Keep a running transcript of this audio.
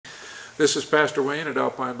This is Pastor Wayne at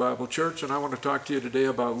Alpine Bible Church, and I want to talk to you today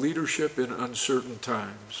about leadership in uncertain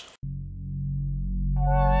times.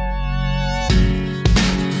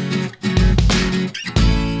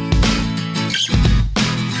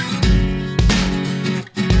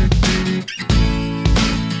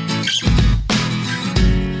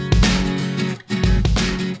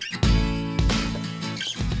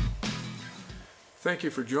 Thank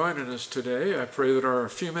you for joining us today. I pray that our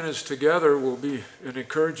few minutes together will be an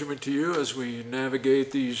encouragement to you as we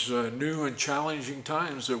navigate these new and challenging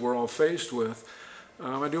times that we're all faced with.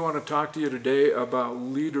 I do want to talk to you today about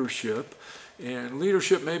leadership, and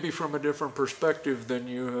leadership maybe from a different perspective than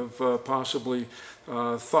you have possibly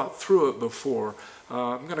thought through it before.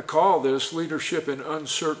 I'm going to call this leadership in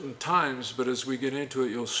uncertain times, but as we get into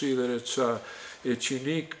it, you'll see that it's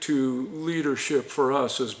unique to leadership for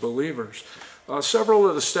us as believers. Several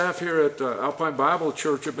of the staff here at Alpine Bible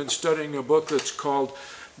Church have been studying a book that's called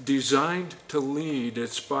Designed to Lead.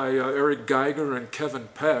 It's by Eric Geiger and Kevin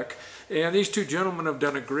Peck. And these two gentlemen have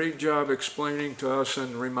done a great job explaining to us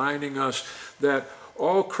and reminding us that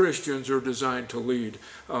all Christians are designed to lead.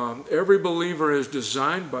 Every believer is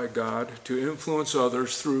designed by God to influence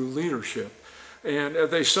others through leadership. And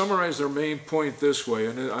they summarize their main point this way,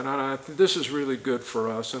 and this is really good for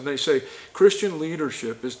us. And they say, Christian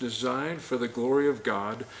leadership is designed for the glory of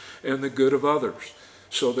God and the good of others.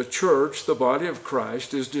 So the church, the body of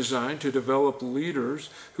Christ, is designed to develop leaders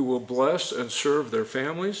who will bless and serve their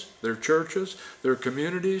families, their churches, their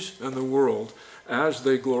communities, and the world as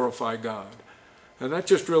they glorify God. And that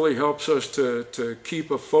just really helps us to keep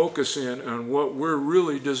a focus in on what we're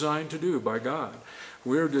really designed to do by God.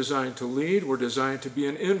 We're designed to lead. We're designed to be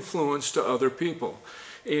an influence to other people.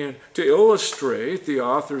 And to illustrate, the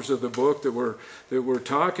authors of the book that we're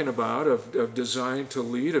talking about of Designed to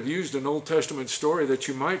Lead have used an Old Testament story that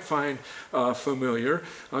you might find familiar.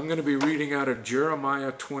 I'm going to be reading out of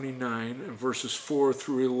Jeremiah 29 verses 4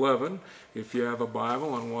 through 11, if you have a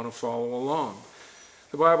Bible and want to follow along.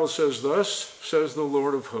 The Bible says, "Thus says the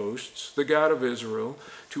Lord of hosts, the God of Israel,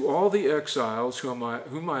 to all the exiles whom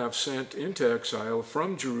I have sent into exile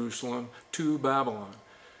from Jerusalem to Babylon.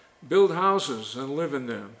 Build houses and live in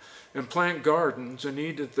them, and plant gardens and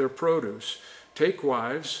eat at their produce. Take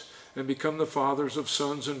wives and become the fathers of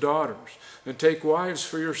sons and daughters, and take wives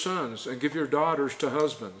for your sons, and give your daughters to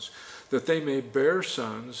husbands, that they may bear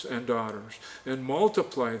sons and daughters, and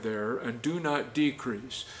multiply there, and do not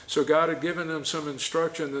decrease." So God had given them some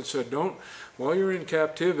instruction that said, while you're in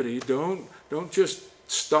captivity, don't just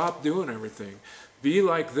stop doing everything. Be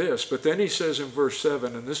like this. But then he says in verse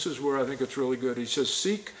 7, and this is where I think it's really good, he says,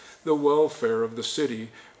 "Seek the welfare of the city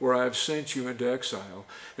where I have sent you into exile,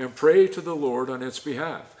 and pray to the Lord on its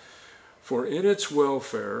behalf. For in its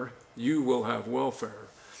welfare you will have welfare."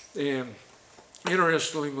 And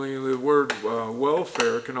interestingly, the word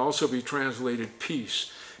welfare can also be translated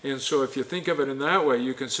peace. And so if you think of it in that way,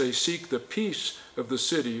 you can say, "Seek the peace of the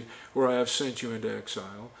city where I have sent you into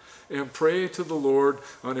exile, and pray to the Lord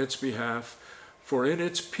on its behalf, for in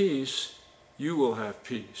its peace you will have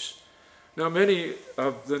peace." Now, many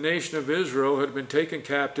of the nation of Israel had been taken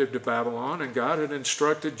captive to Babylon, and God had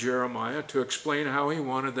instructed Jeremiah to explain how he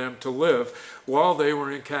wanted them to live while they were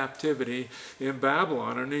in captivity in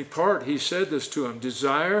Babylon. And in part, he said this to them: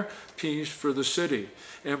 "Desire peace for the city,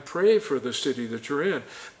 and pray for the city that you're in,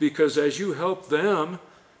 because as you help them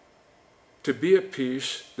to be at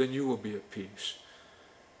peace, then you will be at peace."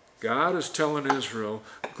 God is telling Israel,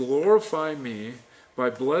 glorify me by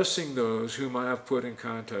blessing those whom I have put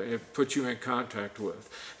you in contact with.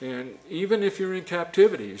 And even if you're in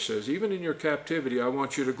captivity, he says, even in your captivity, I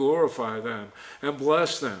want you to glorify them and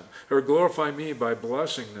bless them, or glorify me by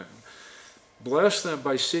blessing them. Bless them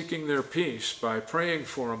by seeking their peace, by praying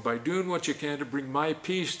for them, by doing what you can to bring my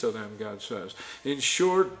peace to them, God says. In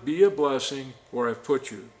short, be a blessing where I've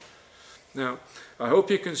put you. Now, I hope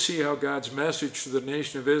you can see how God's message to the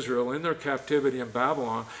nation of Israel in their captivity in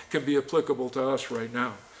Babylon can be applicable to us right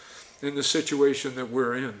now in the situation that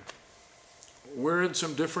we're in. We're in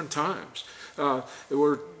some different times.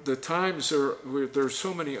 There's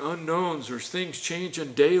so many unknowns. There's things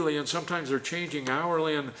changing daily, and sometimes they're changing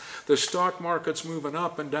hourly, and the stock market's moving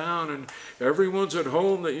up and down, and everyone's at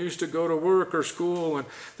home that used to go to work or school, and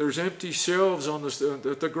there's empty shelves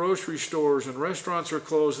at the grocery stores, and restaurants are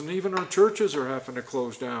closed, and even our churches are having to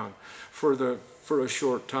close down for a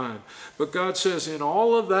short time. But God says, in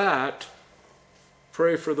all of that,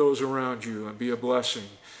 pray for those around you and be a blessing,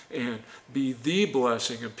 and be the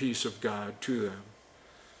blessing and peace of God to them.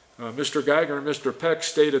 Mr. Geiger and Mr. Peck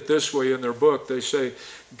state it this way in their book. They say,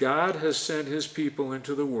 God has sent his people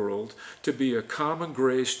into the world to be a common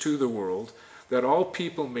grace to the world, that all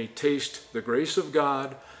people may taste the grace of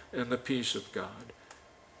God and the peace of God.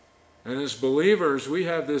 And as believers, we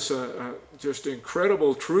have this just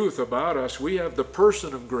incredible truth about us. We have the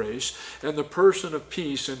person of grace and the person of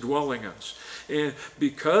peace indwelling us. And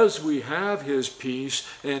because we have his peace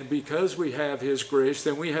and because we have his grace,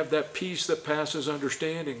 then we have that peace that passes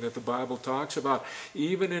understanding that the Bible talks about,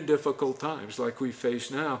 even in difficult times like we face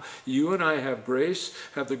now. You and I have grace,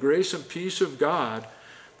 have the grace and peace of God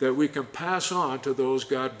that we can pass on to those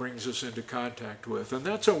God brings us into contact with. And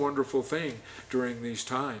that's a wonderful thing during these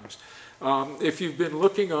times. If you've been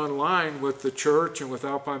looking online with the church and with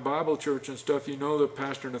Alpine Bible Church and stuff, you know that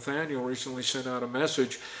Pastor Nathaniel recently sent out a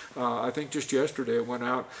message, I think just yesterday it went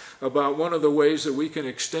out, about one of the ways that we can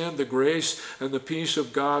extend the grace and the peace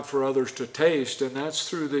of God for others to taste, and that's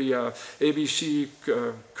through the ABC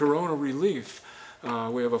Corona Relief.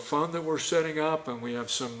 We have a fund that we're setting up, and we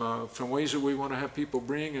have some ways that we want to have people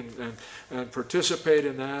bring and participate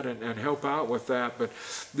in that and help out with that. But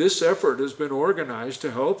this effort has been organized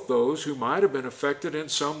to help those who might have been affected in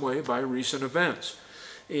some way by recent events.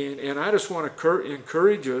 And I just want to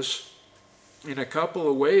encourage us in a couple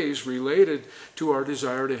of ways related to our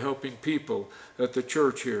desire to helping people at the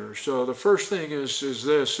church here. So the first thing is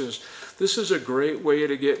this is a great way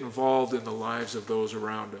to get involved in the lives of those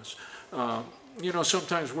around us. You know,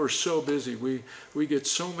 sometimes we're so busy. We get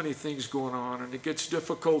so many things going on, and it gets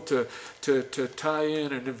difficult to tie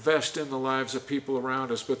in and invest in the lives of people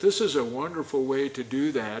around us. But this is a wonderful way to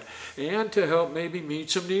do that and to help maybe meet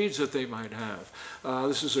some needs that they might have.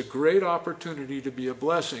 This is a great opportunity to be a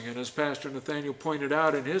blessing. And as Pastor Nathaniel pointed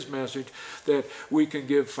out in his message, that we can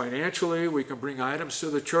give financially, we can bring items to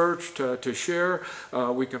the church to share,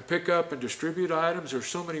 we can pick up and distribute items. There's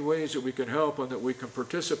so many ways that we can help and that we can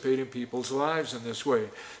participate in people's lives in this way.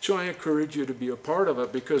 So I encourage you to be a part of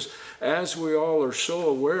it, because as we all are so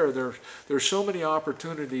aware, there's so many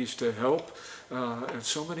opportunities to help and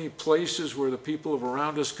so many places where the people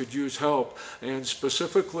around us could use help, and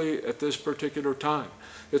specifically at this particular time.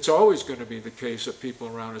 It's always going to be the case that people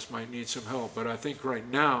around us might need some help, but I think right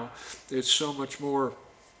now it's so much more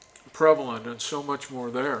prevalent and so much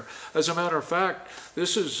more there. As a matter of fact,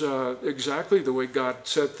 this is exactly the way God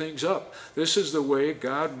set things up. This is the way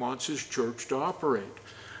God wants his church to operate.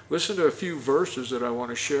 Listen to a few verses that I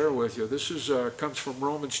want to share with you. This comes from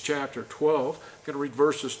Romans chapter 12. I'm going to read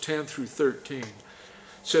verses 10 through 13. It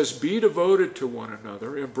says, "Be devoted to one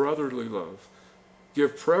another in brotherly love.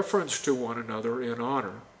 Give preference to one another in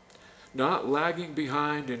honor, not lagging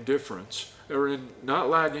behind in diligence,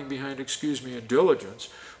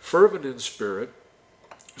 fervent in spirit,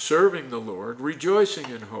 serving the Lord, rejoicing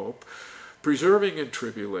in hope, preserving in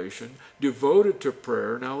tribulation, devoted to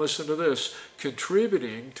prayer." Now listen to this: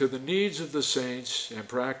 "contributing to the needs of the saints and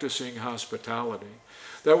practicing hospitality."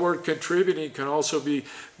 That word contributing can also be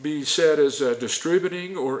said as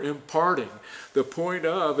distributing or imparting. The point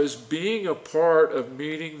of is being a part of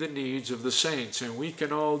meeting the needs of the saints, and we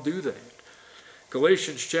can all do that.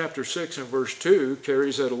 Galatians chapter 6 and verse 2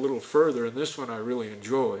 carries that a little further, and this one I really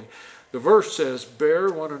enjoy. The verse says, "Bear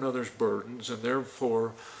one another's burdens, and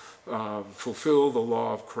therefore fulfill the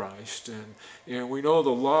law of Christ." And we know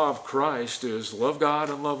the law of Christ is love God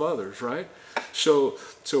and love others, right? So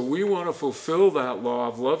we want to fulfill that law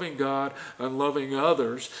of loving God and loving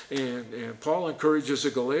others. And Paul encourages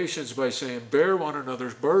the Galatians by saying, bear one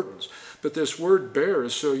another's burdens. But this word bear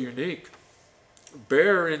is so unique.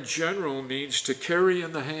 Bear in general means to carry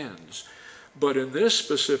in the hands. But in this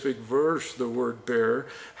specific verse, the word bear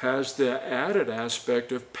has the added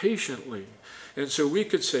aspect of patiently. And so we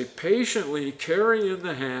could say patiently carry in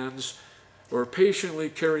the hands, or patiently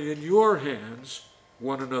carry in your hands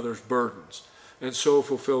one another's burdens, and so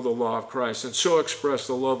fulfill the law of Christ, and so express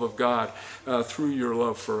the love of God through your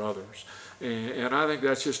love for others. And I think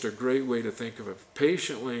that's just a great way to think of it.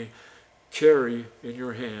 Patiently carry in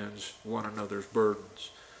your hands one another's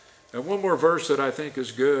burdens. And one more verse that I think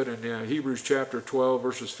is good in Hebrews chapter 12,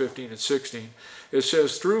 verses 15 and 16. It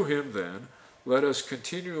says, "Through him then, let us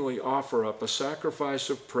continually offer up a sacrifice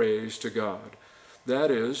of praise to God.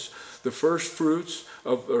 That is, the first fruit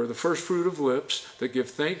of lips that give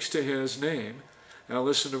thanks to his name." Now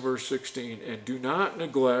listen to verse 16. "And do not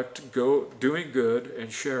neglect doing good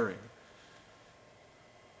and sharing.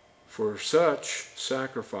 For such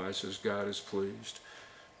sacrifices God is pleased."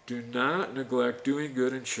 Do not neglect doing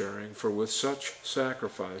good and sharing, for with such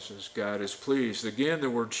sacrifices God is pleased. Again, the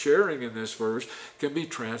word sharing in this verse can be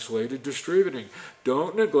translated distributing.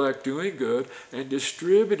 Don't neglect doing good and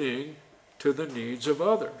distributing to the needs of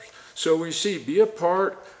others. So we see, be a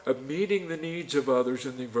part of meeting the needs of others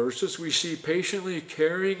in the verses. We see patiently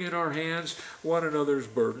carrying in our hands one another's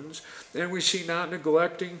burdens. And we see not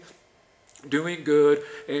neglecting doing good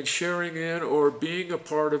and sharing in or being a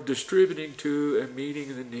part of distributing to and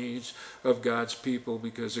meeting the needs of God's people,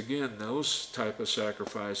 because again, those type of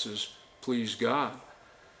sacrifices please God.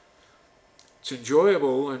 It's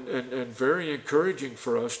enjoyable and very encouraging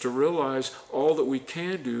for us to realize all that we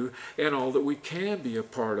can do and all that we can be a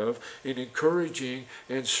part of in encouraging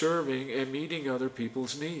and serving and meeting other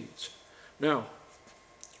people's needs. Now,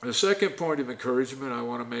 the second point of encouragement I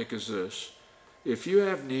want to make is this. If you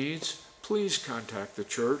have needs, please contact the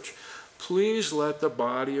church. Please let the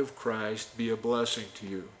body of Christ be a blessing to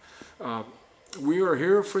you. We are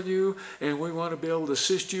here for you, and we want to be able to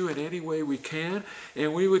assist you in any way we can,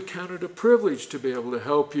 and we would count it a privilege to be able to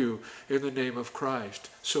help you in the name of Christ.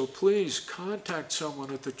 So please contact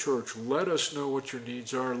someone at the church. Let us know what your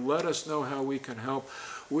needs are. Let us know how we can help.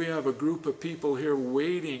 We have a group of people here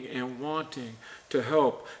waiting and wanting to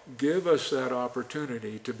help. Give us that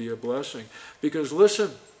opportunity to be a blessing. Because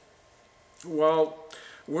listen, while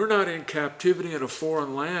we're not in captivity in a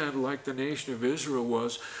foreign land like the nation of Israel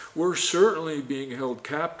was, we're certainly being held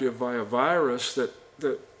captive by a virus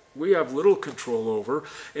that we have little control over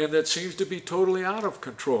and that seems to be totally out of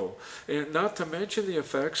control. And not to mention the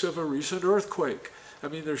effects of a recent earthquake. I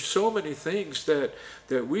mean, there's so many things that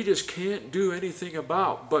we just can't do anything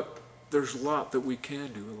about, but there's a lot that we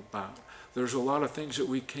can do about. There's a lot of things that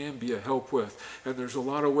we can be a help with, and there's a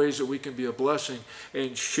lot of ways that we can be a blessing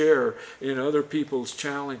and share in other people's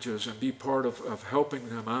challenges and be part of helping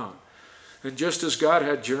them out. And just as God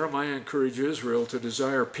had Jeremiah encourage Israel to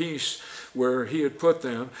desire peace where he had put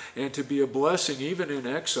them and to be a blessing even in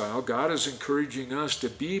exile, God is encouraging us to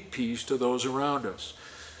be peace to those around us.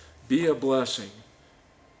 Be a blessing.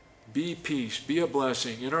 Be peace. Be a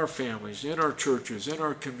blessing in our families, in our churches, in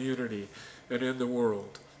our community, and in the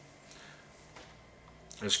world.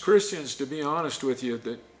 As Christians, to be honest with you,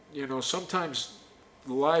 that sometimes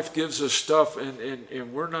life gives us stuff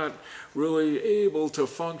and we're not really able to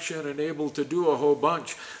function and able to do a whole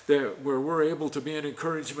bunch where we're able to be an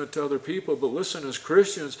encouragement to other people. But listen, as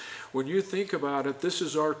Christians, when you think about it, this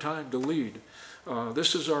is our time to lead.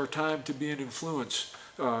 This is our time to be an influence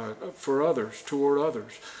for others, toward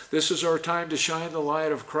others. This is our time to shine the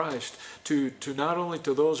light of Christ to not only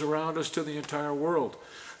to those around us, to the entire world.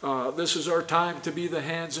 This is our time to be the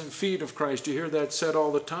hands and feet of Christ. You hear that said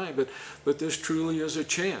all the time, but this truly is a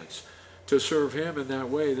chance to serve Him in that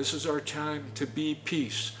way. This is our time to be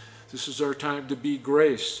peace. This is our time to be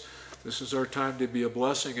grace. This is our time to be a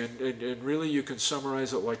blessing. And really you can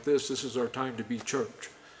summarize it like this. This is our time to be church.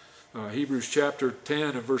 Hebrews chapter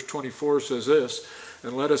 10 and verse 24 says this,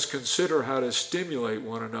 "And let us consider how to stimulate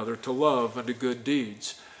one another to love and to good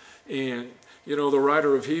deeds." And the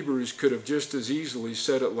writer of Hebrews could have just as easily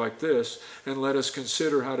said it like this, "And let us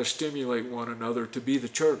consider how to stimulate one another to be the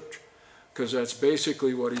church." Because that's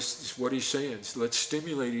basically what he's saying. Let's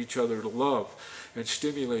stimulate each other to love and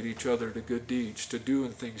stimulate each other to good deeds, to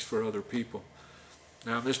doing things for other people.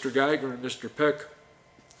 Now, Mr. Geiger and Mr. Peck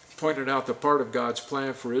pointed out that part of God's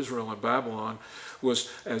plan for Israel and Babylon was,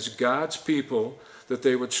 as God's people, that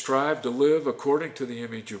they would strive to live according to the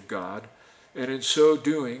image of God, and in so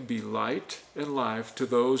doing be light and life to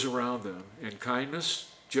those around them in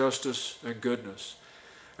kindness, justice, and goodness.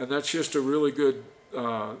 And that's just a really good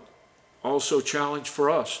also challenge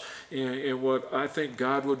for us. And what I think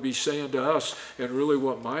God would be saying to us, and really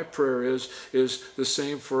what my prayer is the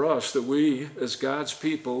same for us, that we as God's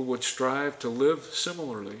people would strive to live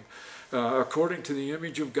similarly according to the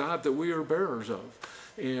image of God that we are bearers of,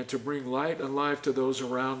 and to bring light and life to those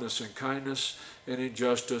around us in kindness and in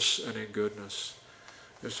justice and in goodness.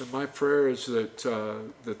 And so my prayer is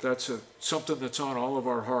that's something that's on all of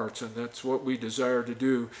our hearts, and that's what we desire to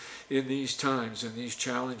do in these times, in these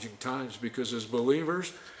challenging times, because as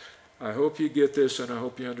believers, I hope you get this and I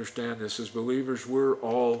hope you understand this. As believers, we're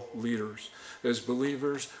all leaders. As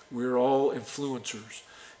believers, we're all influencers.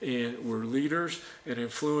 And we're leaders and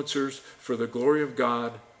influencers for the glory of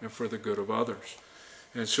God and for the good of others.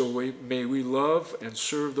 And so may we love and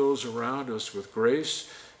serve those around us with grace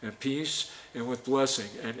and peace and with blessing,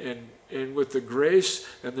 and with the grace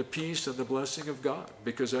and the peace and the blessing of God,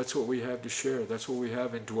 because that's what we have to share. That's what we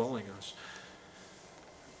have indwelling us.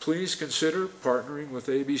 Please consider partnering with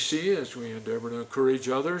ABC as we endeavor to encourage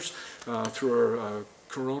others through our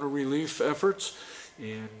corona relief efforts.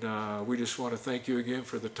 And we just want to thank you again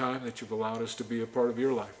for the time that you've allowed us to be a part of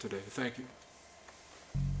your life today. Thank you.